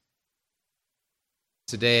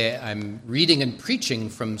Today I'm reading and preaching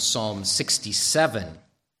from Psalm 67.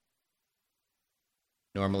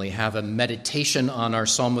 Normally have a meditation on our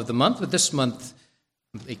Psalm of the month, but this month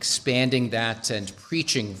I'm expanding that and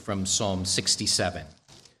preaching from Psalm 67.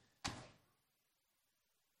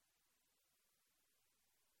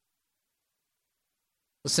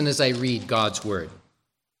 Listen as I read God's word.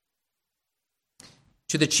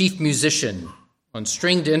 To the chief musician, on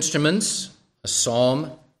stringed instruments, a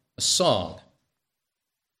psalm, a song.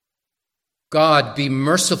 God, be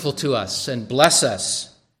merciful to us and bless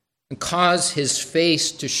us, and cause his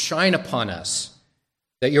face to shine upon us,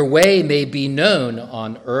 that your way may be known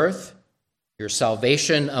on earth, your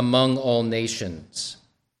salvation among all nations.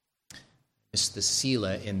 It's the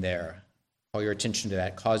Selah in there. Call your attention to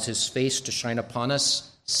that. Cause his face to shine upon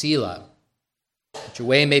us, Selah. That your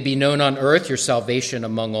way may be known on earth, your salvation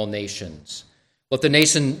among all nations. Let the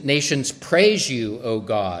nations praise you, O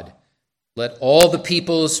God. Let all the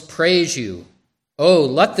peoples praise you. Oh,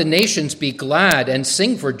 let the nations be glad and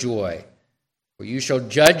sing for joy. For you shall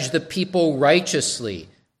judge the people righteously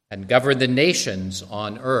and govern the nations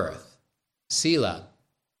on earth. Selah.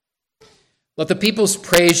 Let the peoples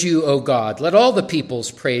praise you, O God. Let all the peoples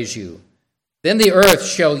praise you. Then the earth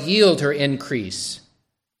shall yield her increase.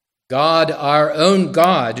 God, our own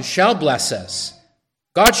God, shall bless us.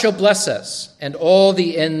 God shall bless us, and all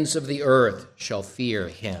the ends of the earth shall fear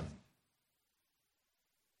him.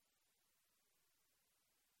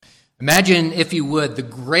 Imagine, if you would, the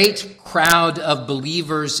great crowd of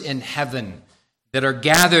believers in heaven that are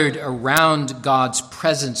gathered around God's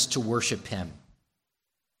presence to worship him.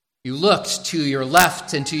 You look to your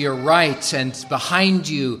left and to your right and behind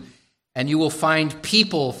you, and you will find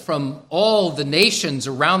people from all the nations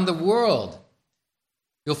around the world.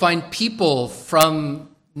 You'll find people from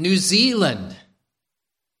New Zealand,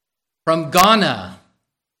 from Ghana,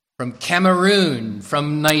 from Cameroon,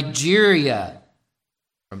 from Nigeria,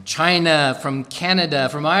 from China, from Canada,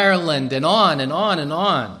 from Ireland, and on and on and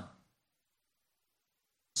on.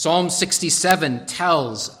 Psalm 67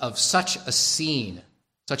 tells of such a scene,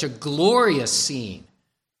 such a glorious scene.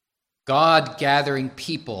 God gathering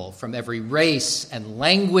people from every race and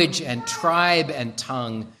language and tribe and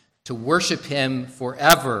tongue to worship him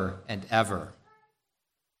forever and ever.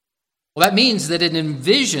 Well, that means that it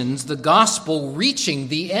envisions the gospel reaching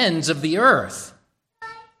the ends of the earth.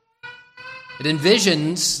 It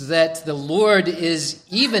envisions that the Lord is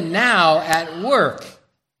even now at work,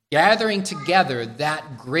 gathering together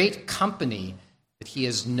that great company that he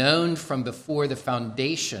has known from before the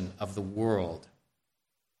foundation of the world.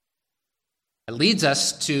 It leads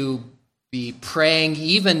us to be praying,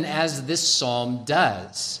 even as this psalm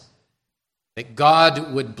does, that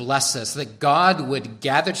God would bless us, that God would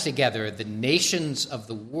gather together the nations of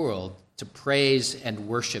the world to praise and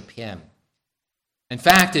worship him. In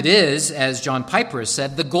fact, it is, as John Piper has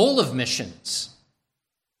said, the goal of missions.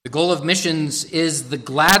 The goal of missions is the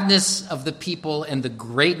gladness of the people and the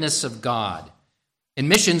greatness of God. In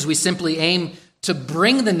missions, we simply aim to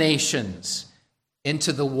bring the nations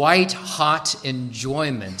into the white-hot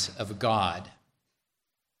enjoyment of God.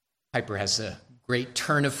 Piper has a great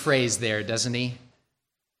turn of phrase there, doesn't he?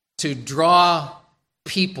 To draw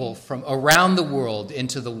people from around the world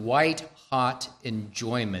into the white-hot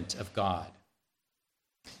enjoyment of God.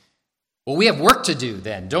 Well, we have work to do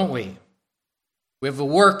then, don't we? We have the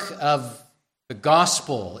work of the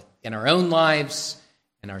gospel in our own lives,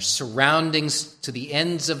 in our surroundings to the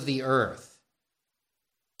ends of the earth.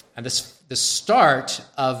 And the start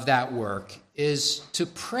of that work is to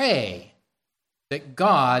pray that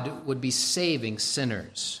God would be saving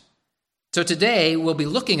sinners. So today we'll be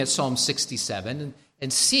looking at Psalm 67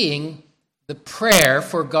 and seeing the prayer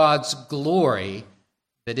for God's glory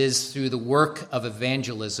that is through the work of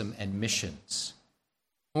evangelism and missions.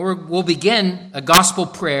 We'll begin a gospel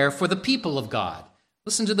prayer for the people of God.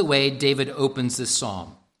 Listen to the way David opens this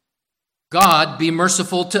psalm. God, be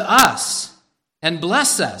merciful to us and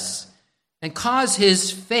bless us and cause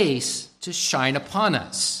his face to shine upon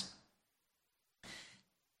us.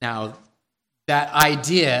 Now, that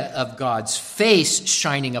idea of God's face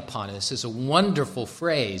shining upon us is a wonderful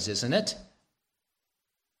phrase, isn't it?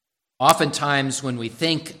 Oftentimes when we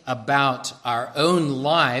think about our own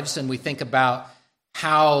lives and we think about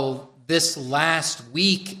how this last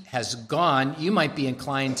week has gone, you might be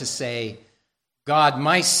inclined to say, God,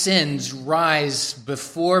 my sins rise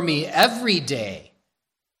before me every day.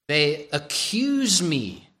 They accuse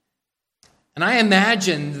me. And I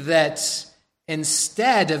imagine that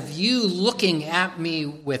instead of you looking at me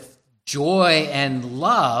with joy and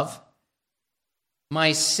love,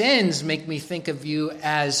 my sins make me think of you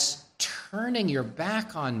as turning your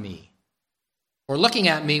back on me, or looking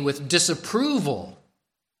at me with disapproval,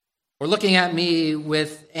 or looking at me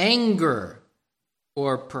with anger,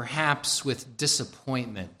 or perhaps with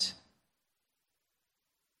disappointment.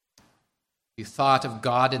 You thought of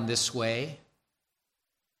God in this way?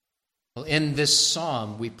 Well, in this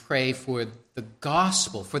psalm, we pray for the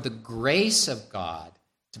gospel, for the grace of God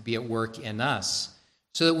to be at work in us,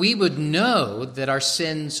 so that we would know that our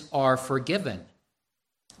sins are forgiven.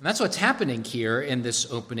 And that's what's happening here in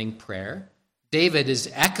this opening prayer. David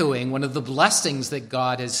is echoing one of the blessings that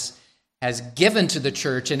God has given to the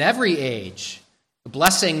church in every age, the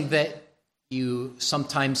blessing that you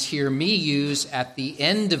sometimes hear me use at the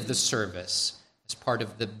end of the service as part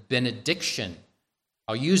of the benediction.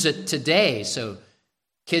 I'll use it today, so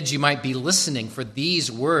kids, you might be listening for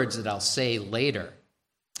these words that I'll say later.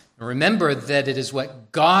 And remember that it is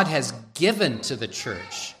what God has given to the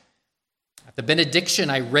church. At the benediction,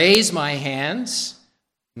 I raise my hands,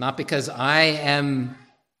 not because I am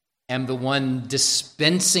the one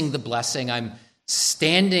dispensing the blessing. I'm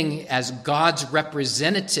standing as God's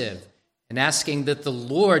representative and asking that the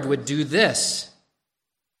Lord would do this.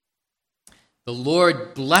 The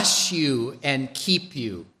Lord bless you and keep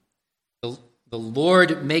you. The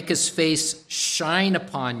Lord make his face shine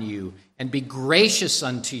upon you and be gracious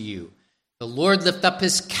unto you. The Lord lift up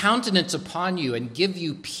his countenance upon you and give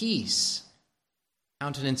you peace.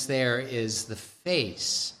 Countenance there is the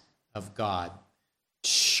face of God,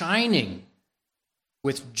 shining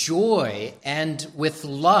with joy and with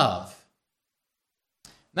love.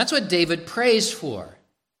 That's what David prays for.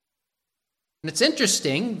 And it's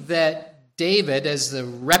interesting that David, as the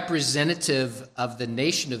representative of the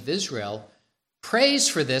nation of Israel, prays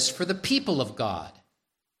for this for the people of God,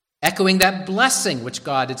 echoing that blessing which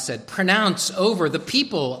God had said, pronounce over the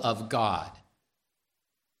people of God.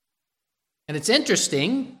 And it's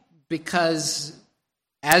interesting because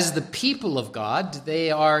as the people of God,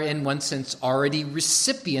 they are in one sense already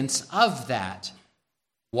recipients of that.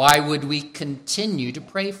 Why would we continue to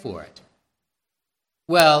pray for it?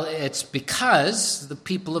 Well, it's because the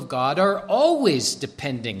people of God are always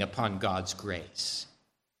depending upon God's grace.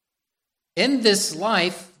 In this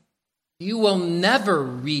life, you will never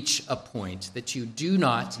reach a point that you do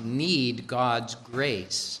not need God's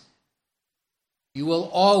grace. You will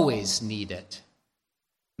always need it.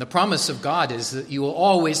 The promise of God is that you will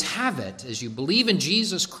always have it. As you believe in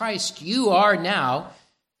Jesus Christ, you are now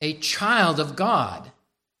a child of God.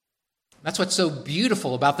 That's what's so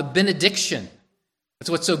beautiful about the benediction. That's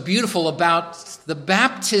what's so beautiful about the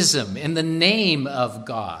baptism in the name of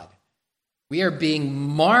God. We are being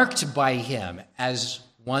marked by him as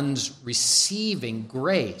one's receiving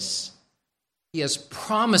grace. He has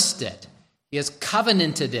promised it. He has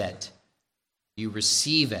covenanted it. You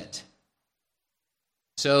receive it.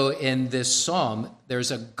 So in this psalm,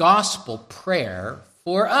 there's a gospel prayer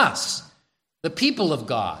for us, the people of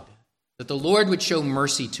God, that the Lord would show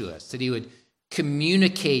mercy to us, that he would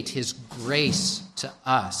communicate his grace to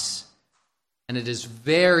us. And it is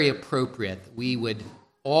very appropriate that we would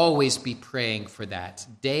always be praying for that,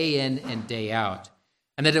 day in and day out,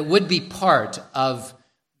 and that it would be part of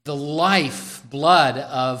the life blood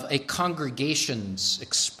of a congregation's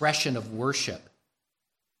expression of worship.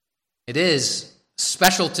 It is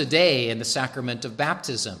special today in the sacrament of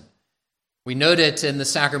baptism. We note it in the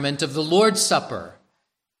sacrament of the Lord's Supper.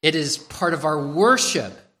 It is part of our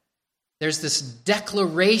worship. There's this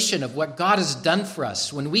declaration of what God has done for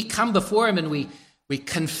us. When we come before him and we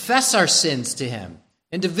confess our sins to him,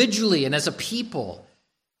 individually and as a people,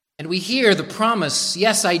 and we hear the promise,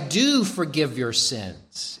 yes, I do forgive your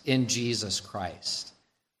sins in Jesus Christ.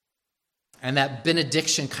 And that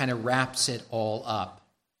benediction kind of wraps it all up.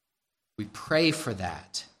 We pray for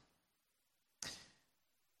that.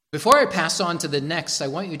 Before I pass on to the next, I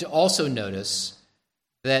want you to also notice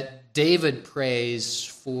that David prays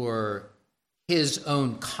for his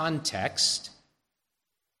own context.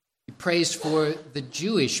 He prays for the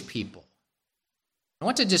Jewish people. I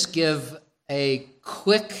want to just give a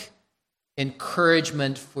quick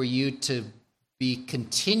encouragement for you to be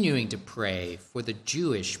continuing to pray for the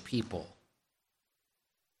Jewish people.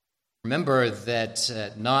 Remember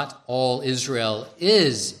that not all Israel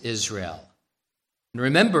is Israel. And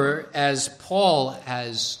remember, as Paul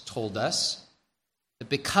has told us, that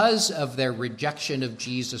because of their rejection of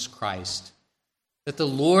Jesus Christ, that the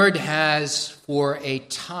Lord has for a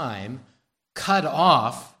time cut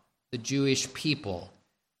off the Jewish people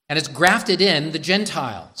and has grafted in the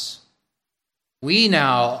Gentiles. We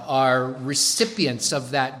now are recipients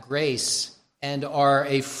of that grace and are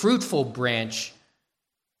a fruitful branch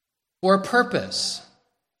for a purpose,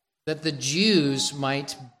 that the Jews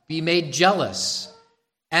might be made jealous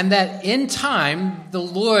And that in time, the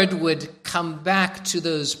Lord would come back to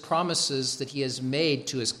those promises that he has made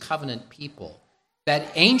to his covenant people.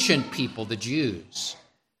 That ancient people, the Jews,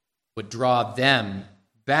 would draw them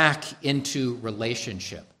back into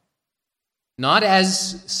relationship. Not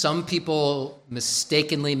as some people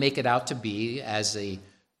mistakenly make it out to be, as a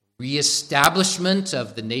reestablishment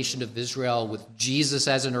of the nation of Israel with Jesus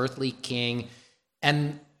as an earthly king,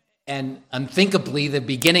 and unthinkably the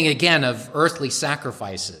beginning again of earthly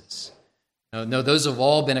sacrifices. No, those have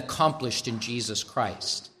all been accomplished in Jesus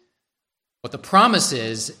Christ. What the promise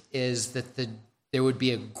is that there would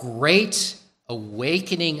be a great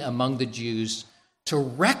awakening among the Jews to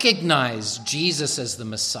recognize Jesus as the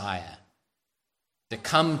Messiah, to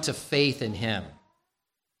come to faith in him.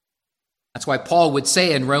 That's why Paul would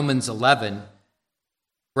say in Romans 11,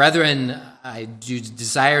 "Brethren, I do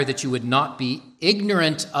desire that you would not be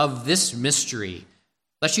ignorant of this mystery,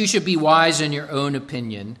 lest you should be wise in your own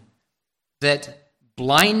opinion, that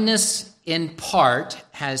blindness in part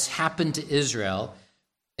has happened to Israel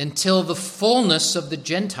until the fullness of the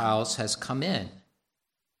Gentiles has come in.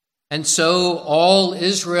 And so all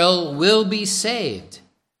Israel will be saved,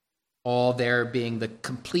 all there being the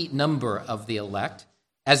complete number of the elect.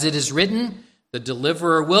 As it is written, the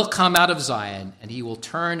deliverer will come out of Zion, and he will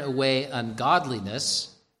turn away ungodliness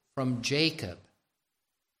from Jacob."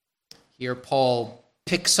 Here Paul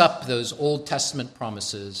picks up those Old Testament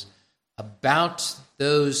promises about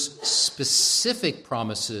those specific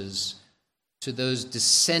promises to those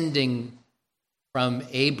descending from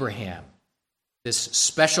Abraham. This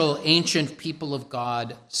special ancient people of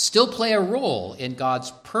God still play a role in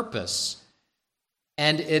God's purpose.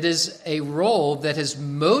 And it is a role that has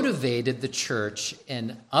motivated the church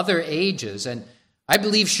in other ages, and I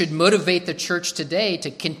believe should motivate the church today to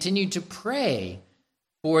continue to pray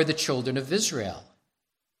for the children of Israel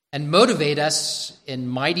and motivate us in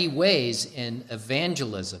mighty ways in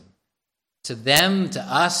evangelism, to them, to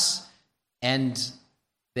us, and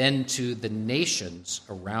then to the nations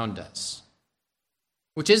around us,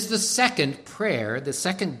 which is the second prayer, the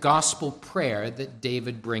second gospel prayer that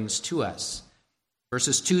David brings to us.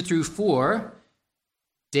 Verses 2 through 4,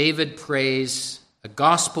 David prays a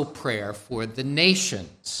gospel prayer for the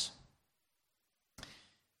nations.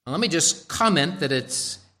 Now, let me just comment that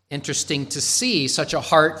it's interesting to see such a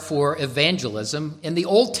heart for evangelism in the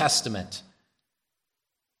Old Testament.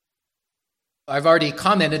 I've already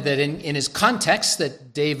commented that in his context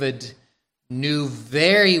that David knew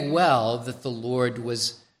very well that the Lord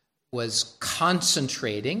was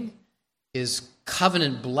concentrating his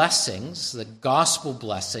covenant blessings, the gospel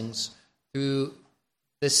blessings, through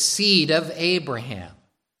the seed of Abraham.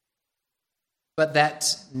 But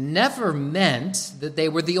that never meant that they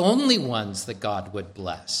were the only ones that God would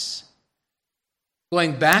bless.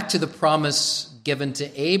 Going back to the promise given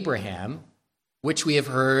to Abraham, which we have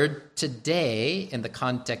heard today in the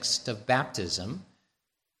context of baptism,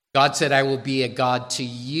 God said, "I will be a God to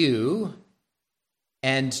you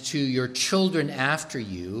and to your children after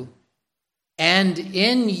you, and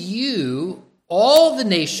in you all the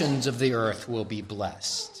nations of the earth will be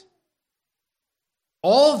blessed."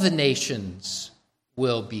 All the nations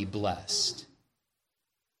will be blessed.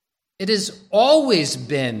 It has always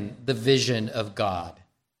been the vision of God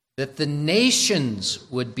that the nations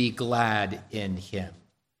would be glad in him.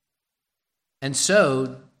 And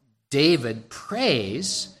so David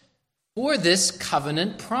prays for this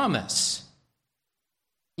covenant promise.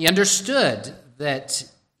 He understood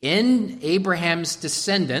that in Abraham's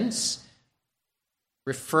descendants,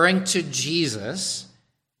 referring to Jesus,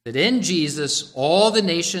 that in Jesus all the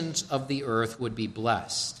nations of the earth would be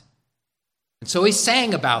blessed. And so he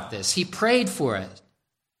sang about this. He prayed for it,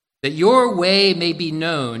 that your way may be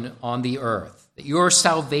known on the earth, that your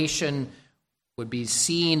salvation would be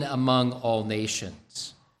seen among all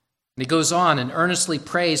nations. And he goes on and earnestly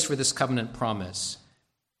prays for this covenant promise.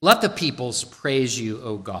 "Let the peoples praise you,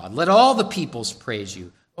 O God. Let all the peoples praise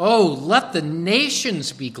you. Oh, let the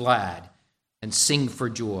nations be glad and sing for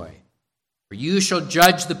joy. For you shall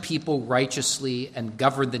judge the people righteously and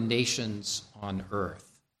govern the nations on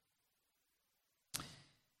earth."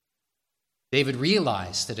 David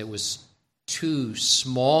realized that it was too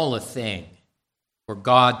small a thing for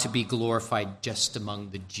God to be glorified just among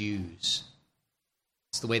the Jews.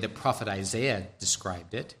 It's the way the prophet Isaiah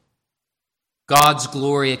described it. God's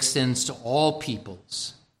glory extends to all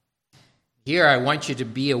peoples. Here I want you to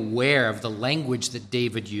be aware of the language that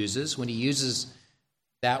David uses. When he uses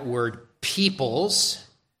that word peoples,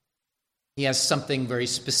 he has something very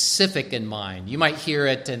specific in mind. You might hear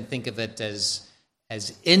it and think of it as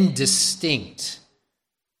indistinct.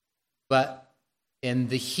 But In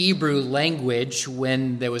the Hebrew language,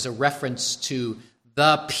 when there was a reference to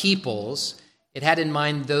the peoples, it had in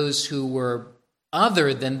mind those who were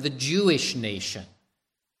other than the Jewish nation.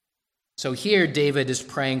 So here David is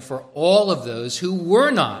praying for all of those who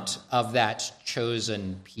were not of that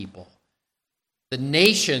chosen people, the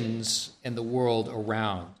nations in the world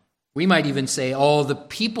around. We might even say all the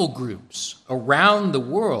people groups around the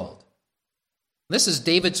world. This is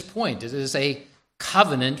David's point. It is a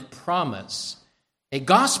covenant promise, a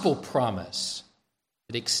gospel promise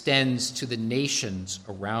that extends to the nations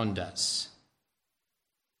around us.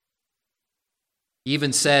 He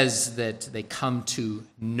even says that they come to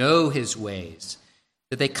know his ways,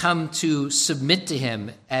 that they come to submit to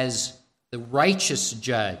him as the righteous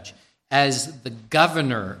judge, as the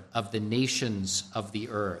governor of the nations of the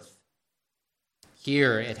earth.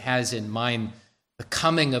 Here it has in mind the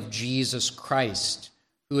coming of Jesus Christ,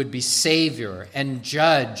 who would be Savior and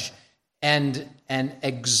Judge and an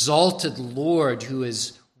exalted Lord who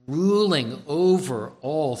is ruling over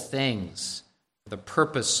all things for the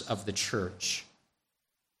purpose of the church.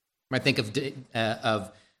 I think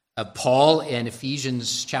of Paul in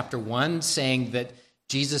Ephesians chapter 1 saying that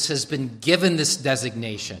Jesus has been given this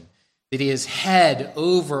designation, that he is head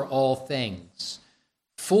over all things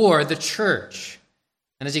for the church.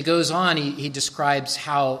 And as he goes on, he describes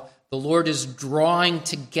how the Lord is drawing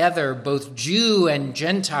together both Jew and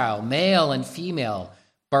Gentile, male and female,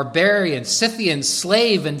 barbarian, Scythian,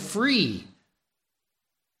 slave and free,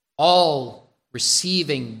 all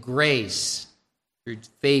receiving grace through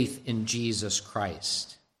faith in Jesus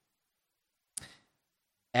Christ.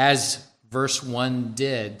 As verse 1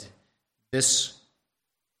 did, this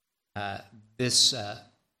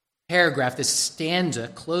paragraph, this stanza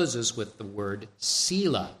closes with the word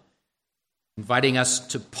Selah, inviting us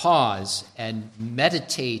to pause and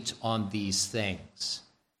meditate on these things.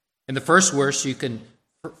 In the first verse, you can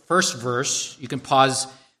pause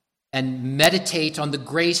and meditate on the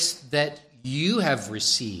grace that you have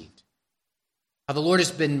received. How the Lord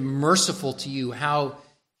has been merciful to you, how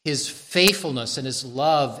his faithfulness and his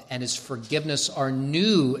love and his forgiveness are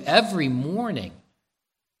new every morning.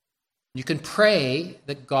 You can pray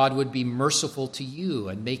that God would be merciful to you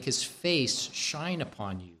and make his face shine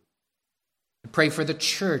upon you. And pray for the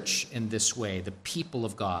church in this way, the people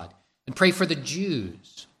of God. And pray for the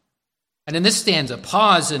Jews. And in this stanza,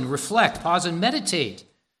 pause and reflect, pause and meditate.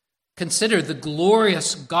 Consider the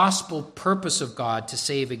glorious gospel purpose of God to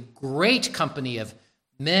save a great company of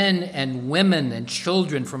men and women and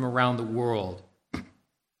children from around the world.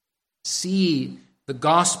 See the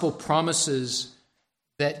gospel promises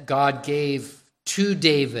that God gave to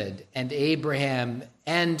David and Abraham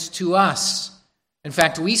and to us. In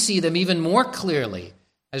fact, we see them even more clearly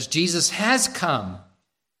as Jesus has come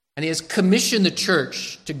and he has commissioned the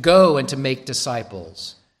church to go and to make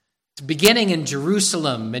disciples, beginning in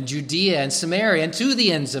Jerusalem and Judea and Samaria and to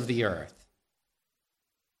the ends of the earth.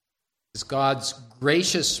 It's God's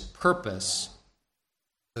gracious purpose.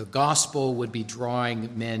 The gospel would be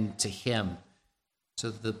drawing men to him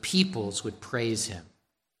so that the peoples would praise him.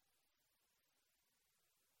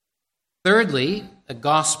 Thirdly, a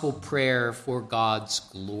gospel prayer for God's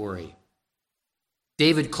glory.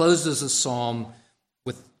 David closes the psalm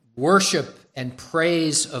with worship and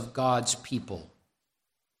praise of God's people.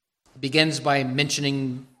 He begins by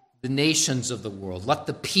mentioning the nations of the world. Let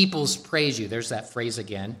the peoples praise you. There's that phrase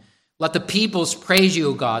again. Let the peoples praise you,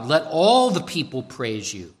 O God. Let all the people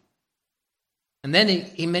praise you. And then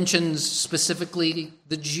he mentions specifically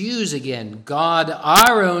the Jews again. God,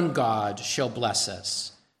 our own God, shall bless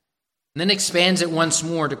us. And then expands it once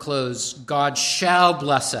more to close. God shall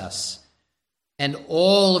bless us, and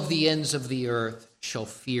all of the ends of the earth shall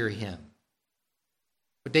fear him.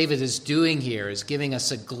 What David is doing here is giving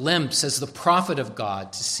us a glimpse as the prophet of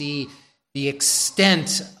God to see the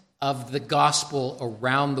extent of the gospel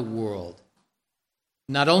around the world.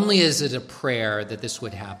 Not only is it a prayer that this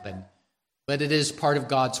would happen, but it is part of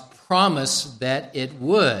God's promise that it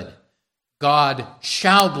would. God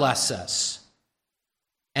shall bless us,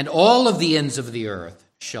 and all of the ends of the earth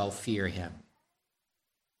shall fear him.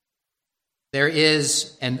 There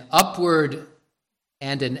is an upward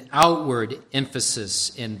and an outward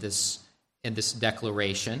emphasis in this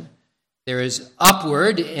declaration. There is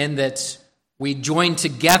upward in that we join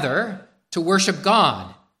together to worship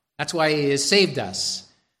God. That's why he has saved us.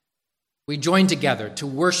 We join together to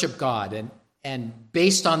worship God, and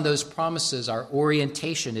based on those promises, our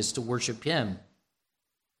orientation is to worship him.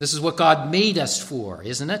 This is what God made us for,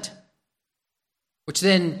 isn't it? Which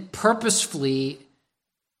then purposefully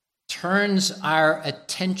turns our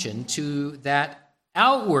attention to that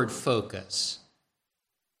outward focus.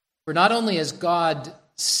 For not only has God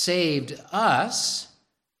saved us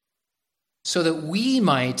so that we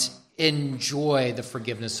might enjoy the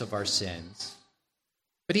forgiveness of our sins,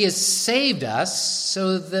 but he has saved us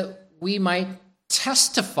so that we might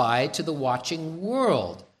testify to the watching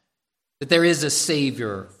world that there is a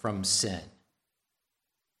Savior from sin.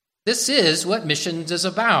 This is what missions is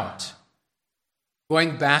about.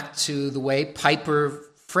 Going back to the way Piper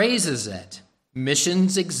phrases it,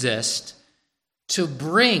 missions exist to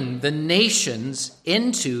bring the nations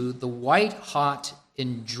into the white-hot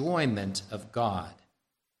enjoyment of God.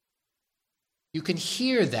 You can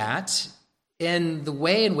hear that in the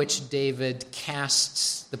way in which David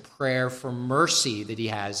casts the prayer for mercy that he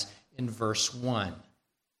has in verse 1.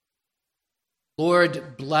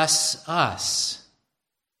 Lord, bless us.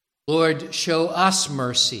 Lord, show us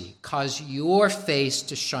mercy. Cause your face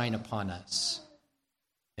to shine upon us.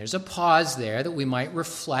 There's a pause there that we might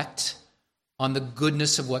reflect on the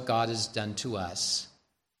goodness of what God has done to us.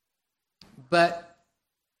 But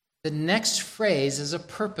the next phrase is a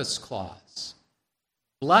purpose clause.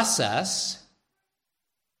 Bless us,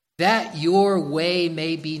 that your way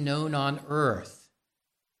may be known on earth,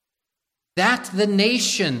 that the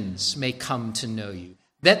nations may come to know you,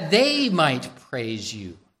 that they might praise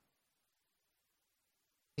you.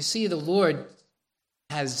 You see, the Lord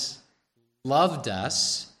has loved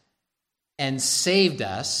us and saved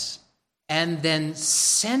us and then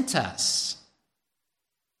sent us.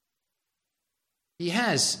 He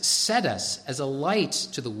has set us as a light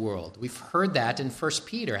to the world. We've heard that in 1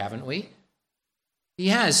 Peter, haven't we? He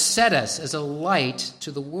has set us as a light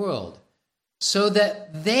to the world so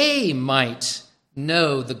that they might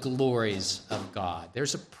know the glories of God.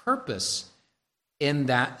 There's a purpose in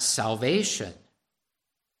that salvation.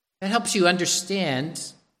 That helps you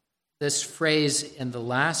understand this phrase in the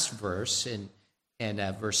last verse, in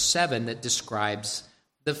verse 7, that describes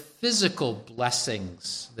the physical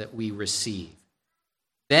blessings that we receive.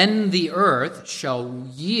 Then the earth shall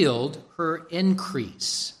yield her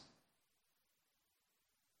increase.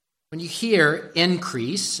 When you hear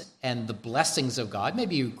increase and the blessings of God,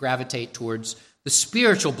 maybe you gravitate towards the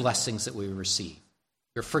spiritual blessings that we receive.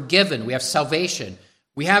 You're forgiven. We have salvation.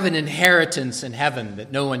 We have an inheritance in heaven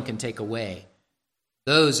that no one can take away.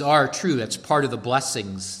 Those are true. That's part of the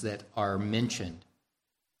blessings that are mentioned.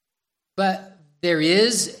 But there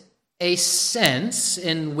is a sense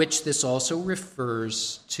in which this also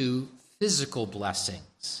refers to physical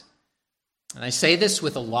blessings. And I say this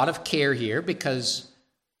with a lot of care here because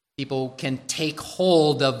people can take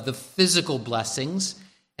hold of the physical blessings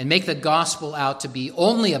and make the gospel out to be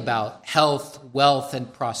only about health, wealth,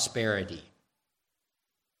 and prosperity.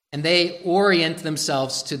 And they orient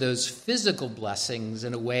themselves to those physical blessings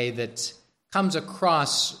in a way that comes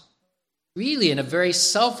across really in a very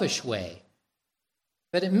selfish way.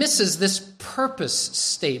 But it misses this purpose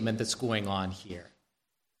statement that's going on here.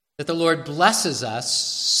 That the Lord blesses us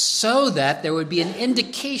so that there would be an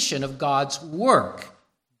indication of God's work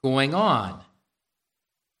going on.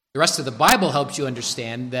 The rest of the Bible helps you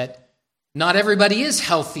understand that not everybody is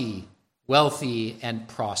healthy, wealthy, and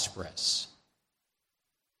prosperous.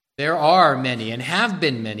 There are many, and have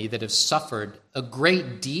been many, that have suffered a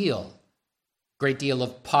great deal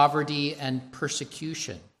of poverty and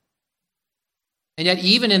persecution. And yet,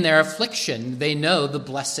 even in their affliction, they know the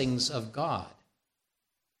blessings of God.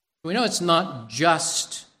 We know it's not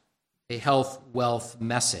just a health, wealth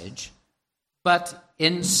message, but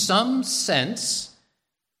in some sense,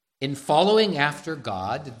 in following after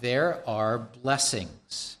God, there are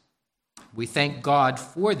blessings. We thank God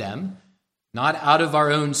for them, not out of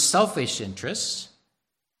our own selfish interests,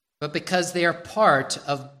 but because they are part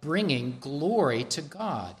of bringing glory to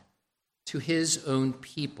God, to his own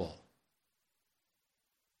people.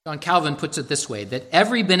 John Calvin puts it this way, that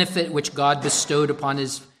every benefit which God bestowed upon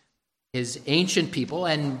his ancient people,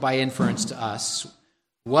 and by inference to us,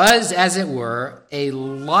 was, as it were, a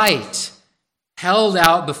light held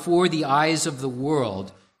out before the eyes of the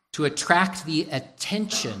world to attract the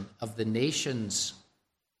attention of the nations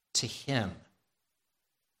to him.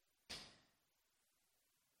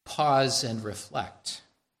 Pause and reflect.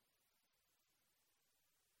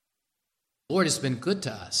 The Lord has been good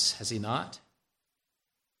to us, has he not?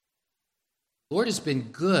 The Lord has been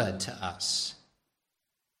good to us.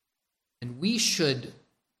 And we should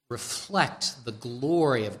reflect the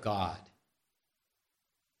glory of God.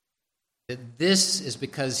 That this is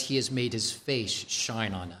because he has made his face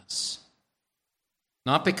shine on us.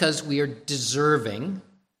 Not because we are deserving,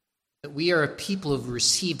 that we are a people who have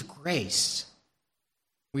received grace.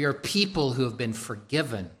 We are people who have been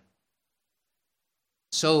forgiven.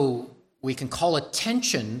 So we can call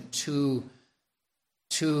attention to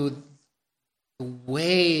to the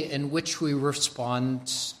way in which we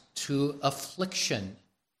respond to affliction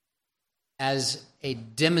as a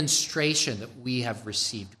demonstration that we have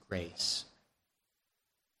received grace.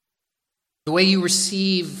 The way you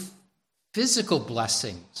receive physical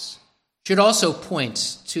blessings should also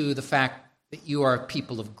point to the fact that you are a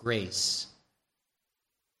people of grace,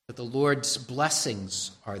 that the Lord's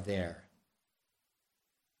blessings are there.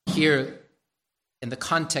 Here, in the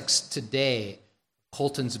context today,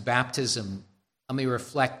 Colton's baptism, let me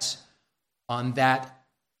reflect on that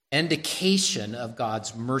indication of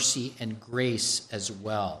God's mercy and grace as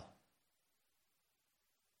well.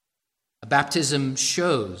 A baptism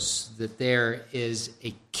shows that there is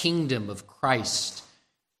a kingdom of Christ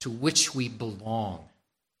to which we belong.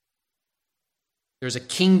 There's a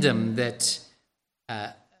kingdom that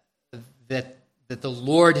the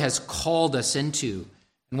Lord has called us into.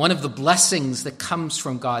 And one of the blessings that comes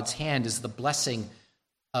from God's hand is the blessing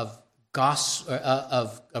of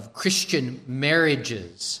Christian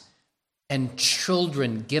marriages and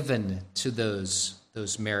children given to those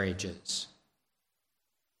marriages.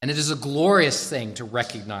 And it is a glorious thing to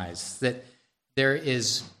recognize that there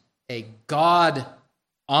is a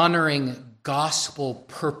God-honoring gospel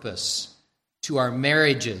purpose to our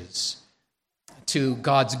marriages, to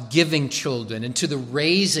God's giving children, and to the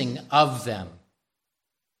raising of them.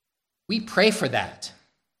 We pray for that.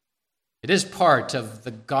 It is part of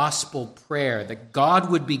the gospel prayer that God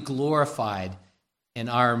would be glorified in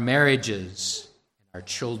our marriages and our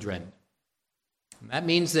children. And that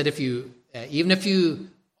means that even if you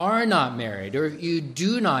are not married or you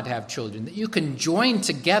do not have children, that you can join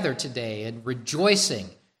together today in rejoicing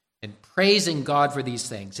and praising God for these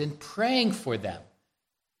things and praying for them,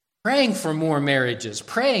 praying for more marriages,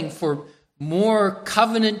 praying for more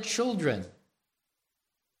covenant children.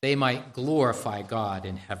 They might glorify God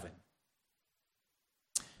in heaven.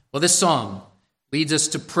 Well, this psalm leads us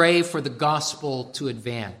to pray for the gospel to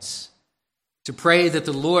advance, to pray that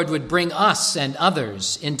the Lord would bring us and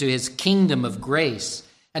others into his kingdom of grace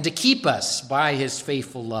and to keep us by his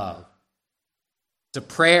faithful love. It's a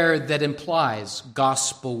prayer that implies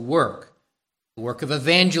gospel work, the work of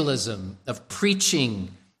evangelism, of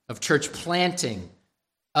preaching, of church planting,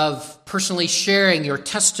 of personally sharing your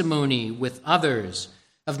testimony with others,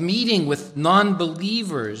 of meeting with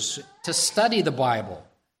non-believers to study the Bible,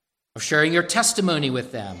 of sharing your testimony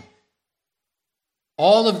with them.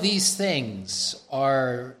 All of these things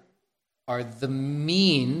are the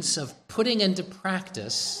means of putting into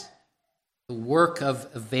practice the work of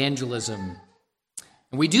evangelism.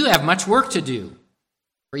 And we do have much work to do.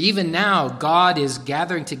 For even now, God is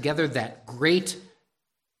gathering together that great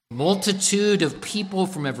multitude of people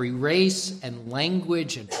from every race and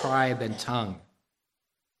language and tribe and tongue.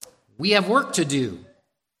 We have work to do.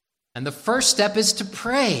 And the first step is to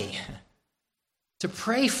pray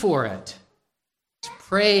for it, to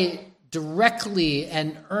pray directly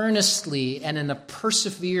and earnestly and in a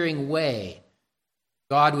persevering way.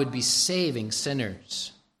 God would be saving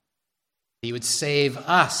sinners. He would save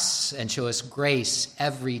us and show us grace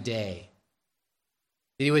every day.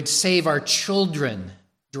 He would save our children,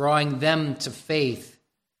 drawing them to faith.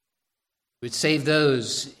 He would save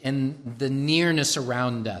those in the nearness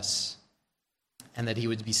around us, and that he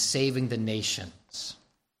would be saving the nations.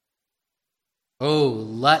 Oh,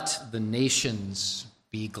 let the nations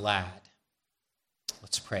be glad.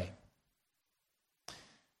 Let's pray.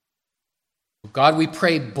 God, we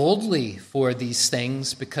pray boldly for these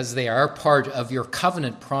things because they are part of your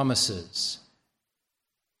covenant promises.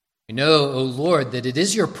 We know, O Lord, that it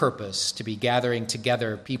is your purpose to be gathering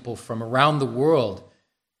together people from around the world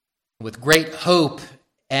with great hope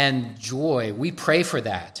and joy. We pray for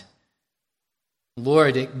that.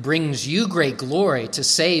 Lord, it brings you great glory to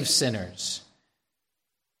save sinners.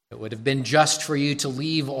 It would have been just for you to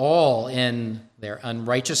leave all in their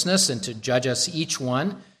unrighteousness and to judge us each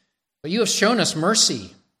one. But you have shown us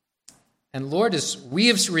mercy. And Lord, as we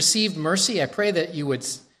have received mercy, I pray that you would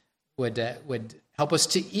help us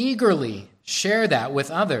to eagerly share that with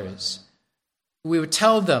others. We would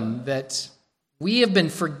tell them that we have been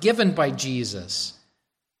forgiven by Jesus,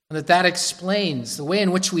 and that explains the way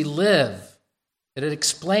in which we live, that it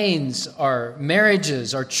explains our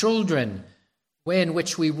marriages, our children, the way in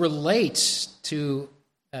which we relate to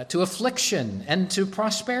affliction and to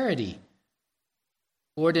prosperity.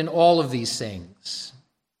 Lord, in all of these things,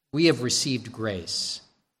 we have received grace.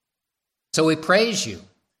 So we praise you.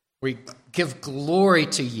 We give glory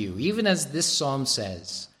to you, even as this psalm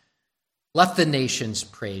says, let the nations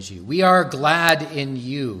praise you. We are glad in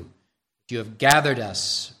you that you have gathered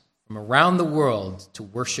us from around the world to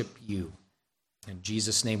worship you. In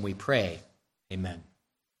Jesus' name we pray. Amen.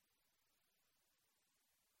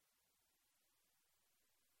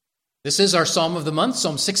 This is our psalm of the month,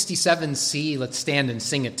 Psalm 67c. Let's stand and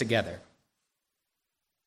sing it together.